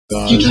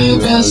You play your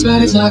best,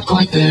 but it's not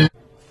quite there.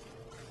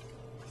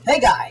 Hey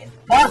guys,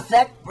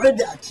 Perfect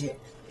Production.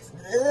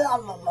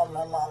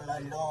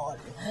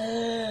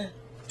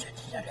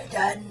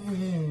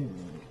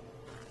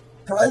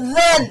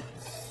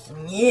 Presents,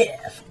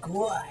 yes,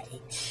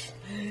 quite.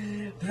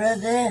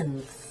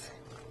 Presents.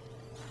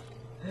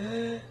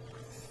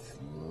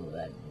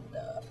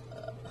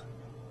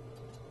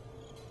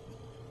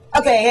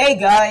 Okay, hey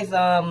guys,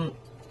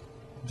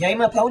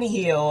 GAM3RPON3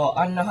 here, or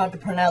I don't know how to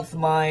pronounce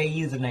my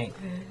username.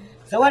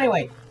 So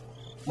anyway,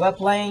 we're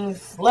playing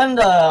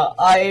Slender.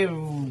 I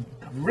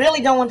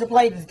really don't want to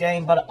play this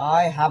game, but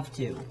I have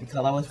to,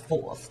 because I was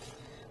forced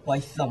by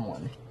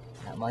someone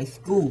at my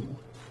school.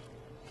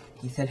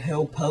 He said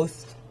he'll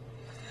post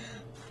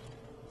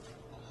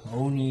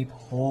pony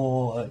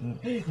porn.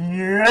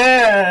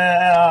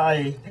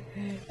 Yeah!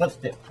 Let's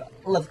do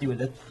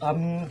this.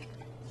 I'm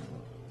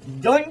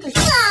going to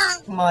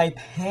shit my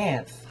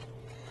pants.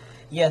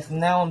 Yes,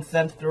 now I'm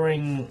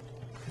censoring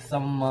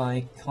some of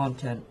my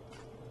content.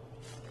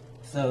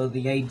 So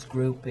the age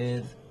group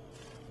is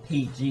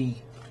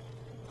PG.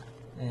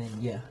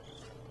 And yeah.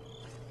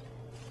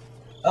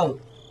 Oh.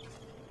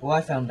 Well,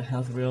 I found the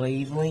house really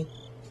easily.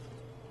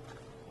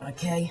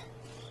 Okay.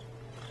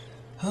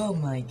 Oh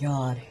my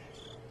god.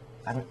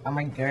 Oh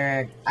my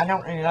god. I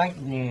don't like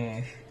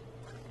this.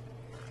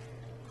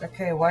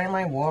 Okay, why am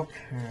I walking?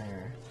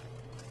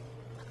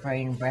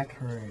 Drain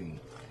battery.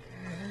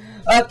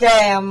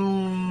 Okay,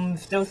 I'm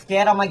still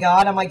scared. Oh my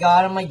god, oh my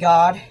god, oh my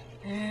god.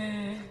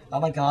 Oh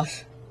my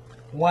gosh.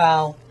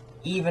 Wow.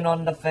 Even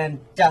on the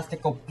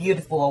fantastical,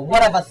 beautiful, or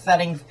whatever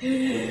settings,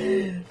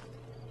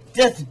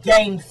 this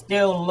game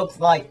still looks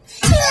like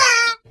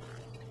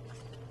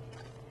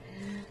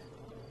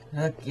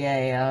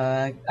okay,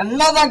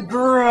 another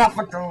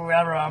graphical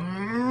error.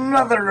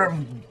 Mother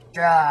of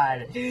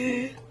God.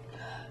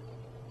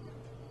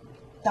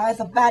 That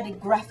is a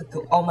bad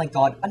graphical. Oh my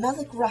god,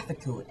 another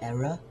graphical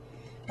error.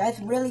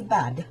 That's really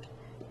bad.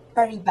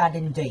 Very bad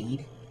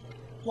indeed.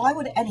 Why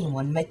would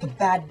anyone make a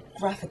bad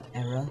graphic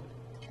error?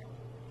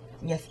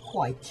 Yes,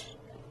 quite.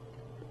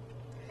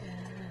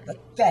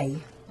 Okay,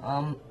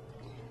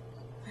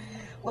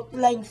 we're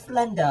playing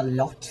Slender a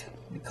lot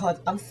because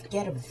I'm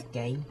scared of this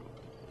game.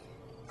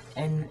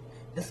 And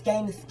this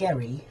game is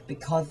scary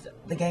because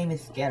the game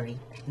is scary.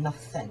 Enough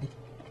said.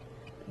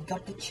 We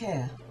got the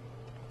chair.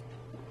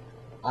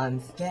 I'm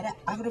scared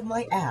out of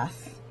my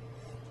ass.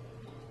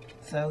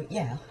 So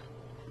yeah.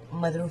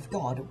 Mother of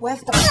God.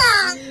 Where's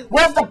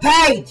the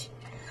page?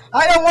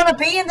 I don't want to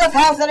be in this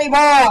house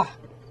anymore!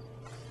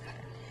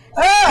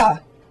 Ah!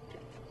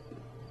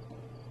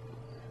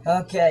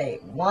 Okay,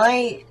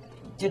 why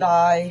did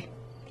I...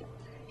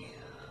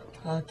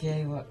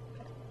 Okay, what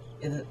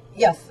is it?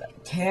 Yes,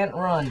 can't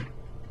run.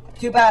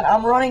 Too bad,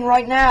 I'm running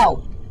right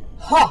now!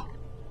 Ha!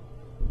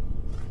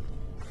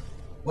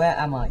 Where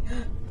am I?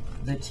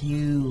 The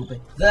tube!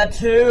 The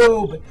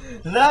tube!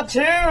 The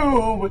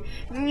tube!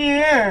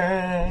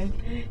 Yeah!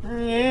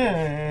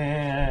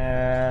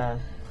 Yeah!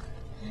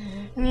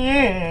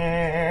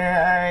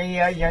 Yeah!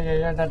 Yeah, yeah,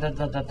 yeah, da, da,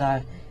 da, da,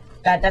 da.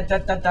 Da da da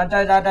da da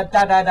da da da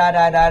da da da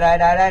da da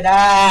da da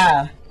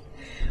da.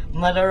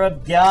 Mother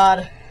of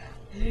God.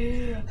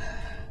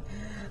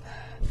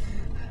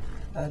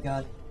 Oh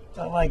God.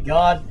 Oh my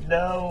God.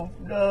 No.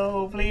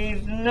 No.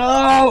 Please.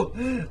 No.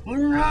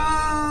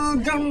 No.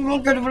 Don't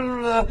look at it.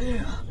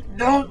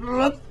 Don't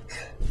look.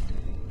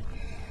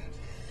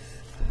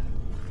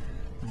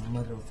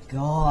 Mother of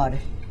God.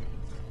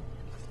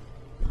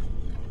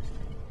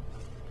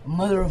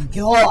 Mother of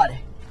God.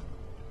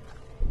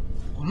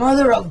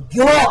 Mother of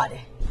God!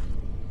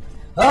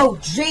 Oh,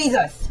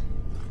 Jesus!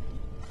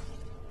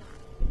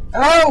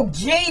 Oh,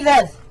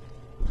 Jesus!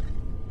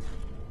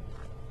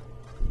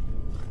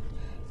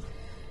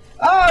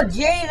 Oh,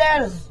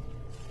 Jesus!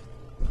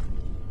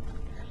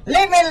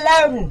 Leave me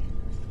alone!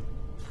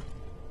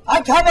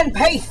 I come in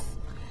peace!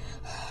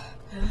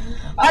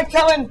 I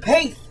come in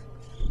peace!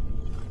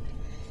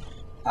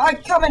 I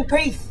come in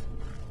peace!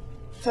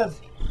 Says,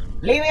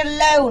 leave me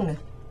alone!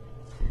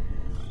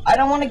 I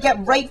don't want to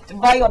get raped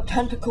by your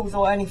tentacles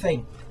or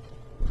anything.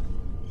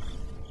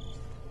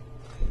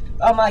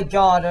 Oh my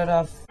god,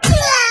 I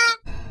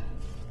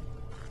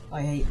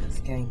hate this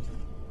game.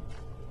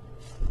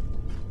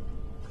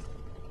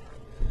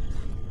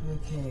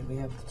 Okay, we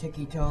have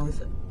Ticky Toes.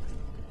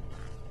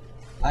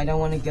 I don't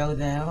want to go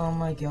there. Oh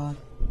my god.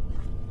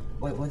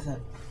 Wait, what's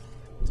that?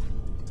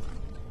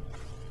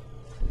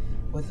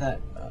 What's that?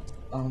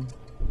 What's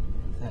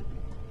that?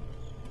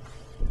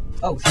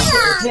 Oh shit,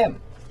 it's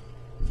him!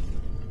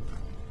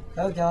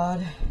 Oh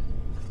god.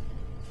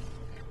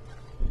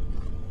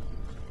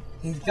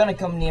 He's gonna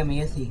come near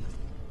me, is he?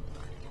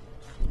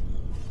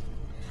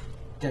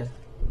 Duh.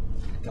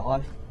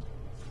 God.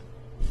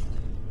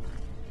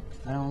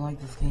 I don't like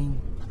this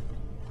game.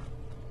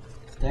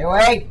 Stay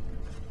away!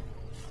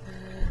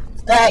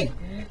 Stay!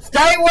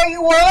 Stay where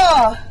you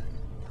are!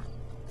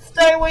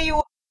 Stay where you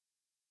are!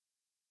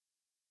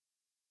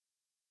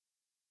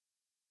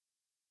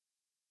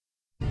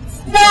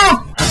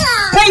 Stop!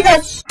 Take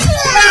this!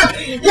 Stop!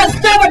 You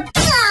stupid!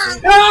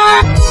 Ah!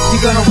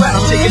 You're gonna rattle,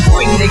 shake and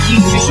bring the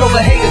heat. You show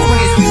the haters when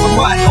you sweep them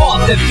right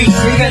off their feet.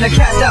 You're gonna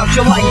cast out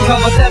your light,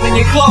 cover them in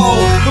your clothes.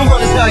 The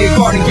world is now your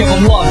garden, give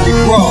them love to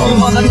grow. Your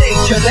mother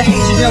nature, the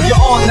hatred of you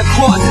on the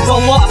cross. It's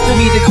all lost to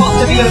me, the cost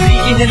to be a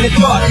vegan in the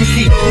dark. You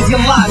see, it's your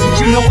lies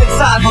that you know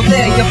inside, but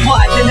they're your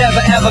flies. You're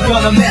never ever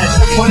gonna manage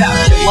to put out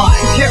your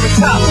lies. Carrot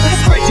top,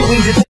 spread your wings.